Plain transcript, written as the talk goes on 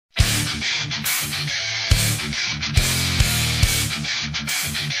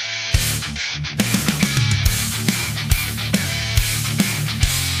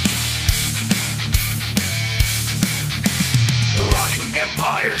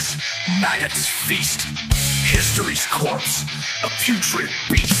Empires, maggots feast, history's corpse, a putrid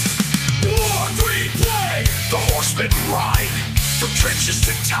beast. War, greed, play, the horsemen ride, from trenches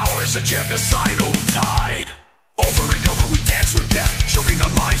to towers, a genocidal tide. Over and over we dance with death, choking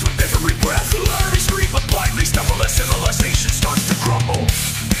on lies with every breath. Learn, scream, but blindly stumble as civilization starts to crumble.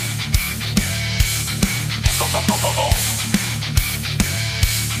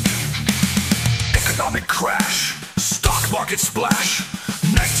 Economic crash, stock market splash,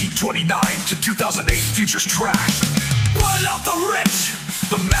 1929 to 2008, futures trash. Run out the rich,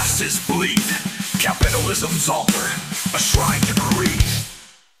 the masses bleed. Capitalism's altar, a shrine to greed.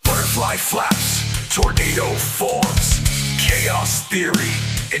 Butterfly flaps, tornado forms, chaos theory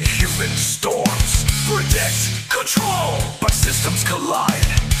in human storms. Predict, control, but systems collide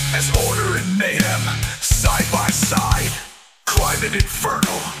as order and mayhem side by side. Climate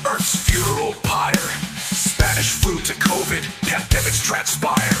inferno, Earth's funeral pyre. Spanish flu to COVID, pandemics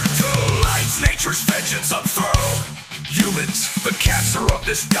transpire. To lights, nature's vengeance unfurl. Humans, the cancer of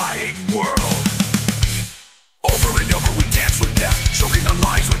this dying world. Over and over we dance with death, choking on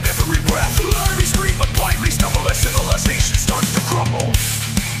lies with every breath. Learn, we scream, but blindly stumble as civilization starts to crumble.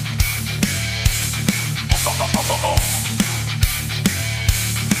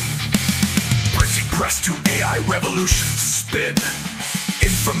 Printing press to AI revolution spin.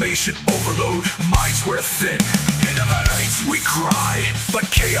 Information overload, minds wear thin. In the nights we cry, but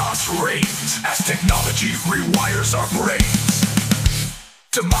chaos reigns as technology rewires our brains.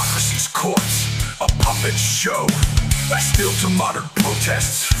 Democracy's corpse, a puppet show, as still to modern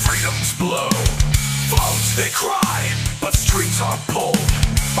protests, freedoms blow. Phones they cry, but strings are pulled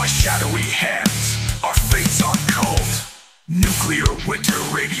by shadowy hands, our fates are cold. Nuclear winter,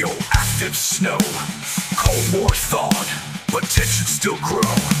 radioactive snow, Cold War thawed, but tensions still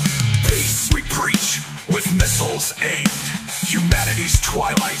grow. Peace we preach, with missiles aimed, humanity's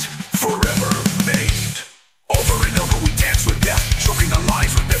twilight, forever maimed. Over and over we dance with death, choking on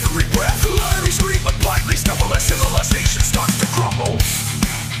lies with every breath. Learn, we scream, but blindly stumble as civilization starts to crumble.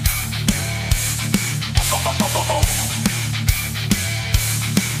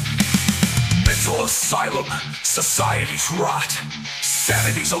 Mental asylum, society's rot.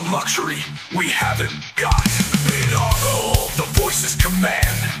 Sanity's a luxury we haven't got. In our role, the voices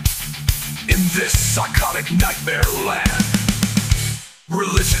command in this psychotic nightmare land.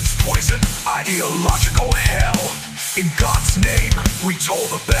 Religion's poison, ideological hell. In God's name, we toll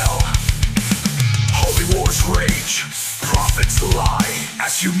the bell. Holy wars rage, prophets lie,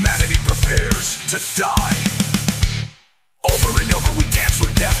 as humanity prepares to die. Over and over we dance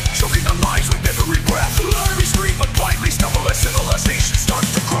with death, choking on lies with every breath. Learn, we scream, but blindly stumble as civilization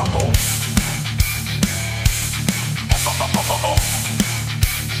starts to crumble.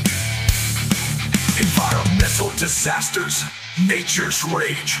 Environmental disasters, nature's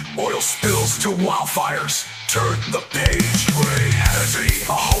rage. Oil spills to wildfires, turn the page. Green energy,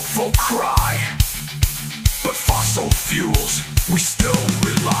 a hopeful cry, but fossil fuels, we still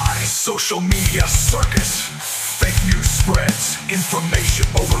rely. Social media circus, fake news spreads, information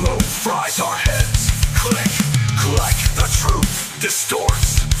overload fries our heads. Click, click, the truth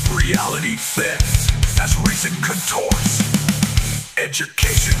distorts, reality bends as reason contorts.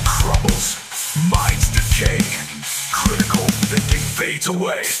 Education crumbles, minds decay, critical thinking fades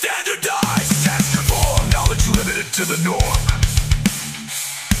away. Standardized, task conform, knowledge limited to the norm.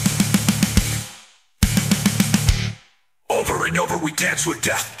 Over and over we dance with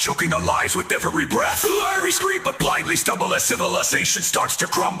death, choking on lies with every breath. Learn, we scream, but blindly stumble as civilization starts to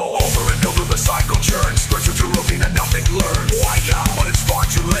crumble. Over and over the cycle churns, spiritual to routine and nothing learned. Why now? But it's far